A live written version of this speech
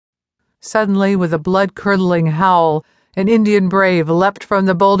Suddenly, with a blood-curdling howl, an Indian brave leapt from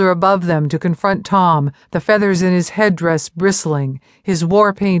the boulder above them to confront Tom, the feathers in his headdress bristling, his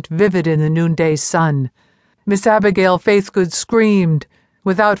war paint vivid in the noonday sun. Miss Abigail Faithgood screamed.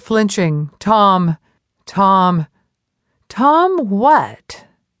 Without flinching, Tom what?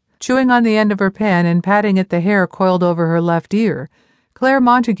 Chewing on the end of her pen and patting at the hair coiled over her left ear, Claire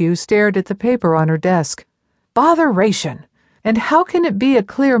Montague stared at the paper on her desk. Botheration! And how can it be a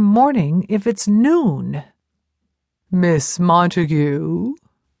clear morning if it's noon? Miss Montague?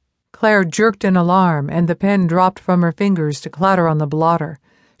 Claire jerked in alarm, and the pen dropped from her fingers to clatter on the blotter.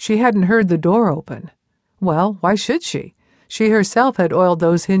 She hadn't heard the door open. Well, why should she? She herself had oiled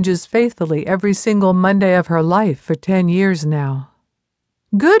those hinges faithfully every single Monday of her life for 10 years now.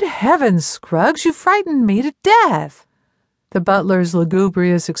 Good heavens, Scruggs, you frightened me to death! The butler's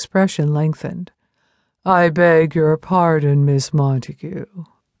lugubrious expression lengthened. I beg your pardon, Miss Montague,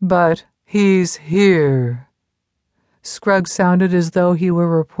 but he's here. Scruggs sounded as though he were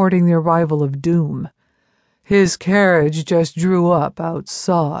reporting the arrival of doom. His carriage just drew up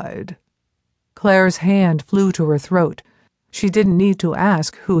outside. Claire's hand flew to her throat. She didn't need to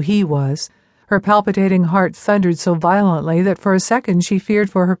ask who he was. Her palpitating heart thundered so violently that for a second she feared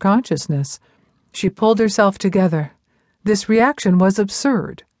for her consciousness. She pulled herself together. This reaction was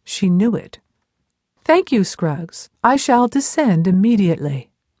absurd. She knew it. Thank you, Scruggs. I shall descend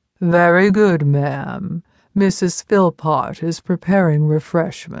immediately. Very good, ma'am. Mrs. Philpott is preparing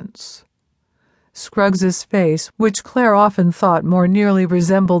refreshments. Scruggs's face, which Claire often thought more nearly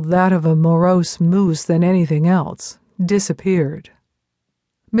resembled that of a morose moose than anything else, disappeared.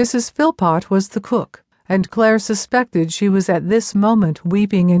 Mrs. Philpott was the cook, and Claire suspected she was at this moment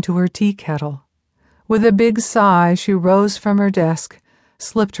weeping into her tea kettle. With a big sigh, she rose from her desk,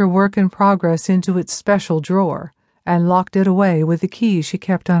 slipped her work in progress into its special drawer, and locked it away with the key she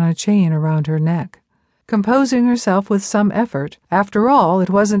kept on a chain around her neck. Composing herself with some effort, after all, it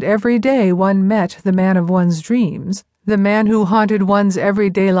wasn't every day one met the man of one's dreams, the man who haunted one's every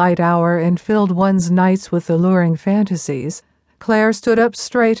daylight hour and filled one's nights with alluring fantasies. Claire stood up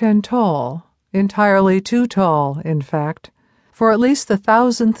straight and tall, entirely too tall, in fact. For at least the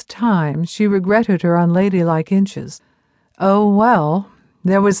 1,000th time she regretted her unladylike inches. Oh, well,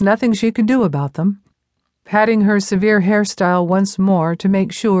 there was nothing she could do about them. Patting her severe hairstyle once more to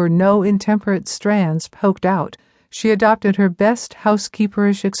make sure no intemperate strands poked out, she adopted her best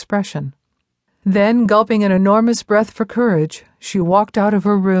housekeeperish expression. Then, gulping an enormous breath for courage, she walked out of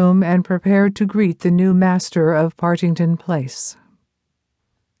her room and prepared to greet the new master of Partington Place.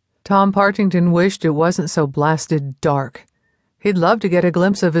 Tom Partington wished it wasn't so blasted dark. He'd love to get a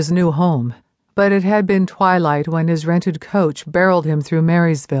glimpse of his new home, but it had been twilight when his rented coach barreled him through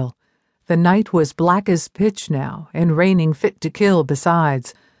Marysville. The night was black as pitch now, and raining fit to kill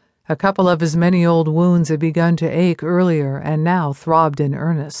besides. A couple of his many old wounds had begun to ache earlier and now throbbed in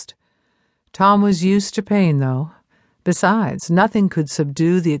earnest. Tom was used to pain, though. Besides, nothing could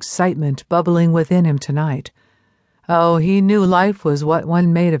subdue the excitement bubbling within him tonight. Oh, he knew life was what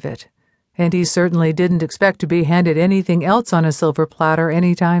one made of it, and he certainly didn't expect to be handed anything else on a silver platter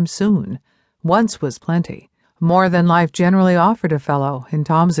any time soon. Once was plenty. More than life generally offered a fellow, in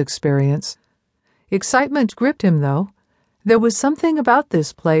Tom's experience. Excitement gripped him, though. There was something about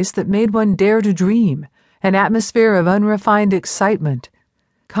this place that made one dare to dream, an atmosphere of unrefined excitement.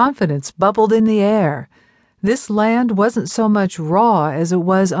 Confidence bubbled in the air. This land wasn't so much raw as it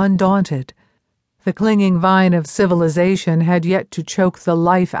was undaunted. The clinging vine of civilization had yet to choke the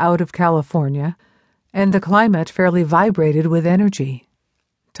life out of California, and the climate fairly vibrated with energy.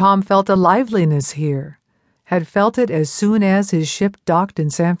 Tom felt a liveliness here, had felt it as soon as his ship docked in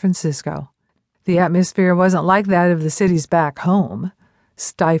San Francisco. The atmosphere wasn't like that of the cities back home,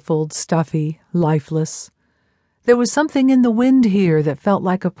 stifled, stuffy, lifeless. There was something in the wind here that felt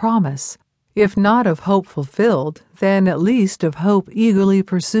like a promise, if not of hope fulfilled, then at least of hope eagerly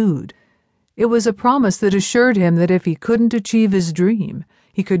pursued. It was a promise that assured him that if he couldn't achieve his dream,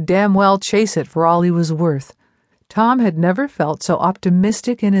 he could damn well chase it for all he was worth. Tom had never felt so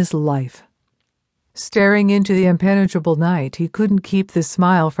optimistic in his life. Staring into the impenetrable night, he couldn't keep the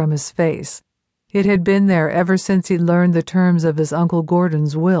smile from his face. It had been there ever since he learned the terms of his Uncle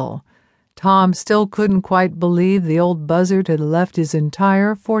Gordon's will. Tom still couldn't quite believe the old buzzard had left his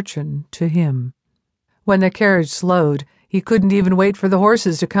entire fortune to him. When the carriage slowed, he couldn't even wait for the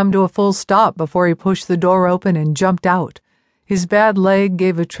horses to come to a full stop before he pushed the door open and jumped out. His bad leg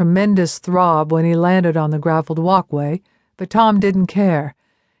gave a tremendous throb when he landed on the graveled walkway, but Tom didn't care.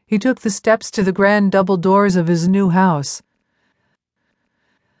 He took the steps to the grand double doors of his new house.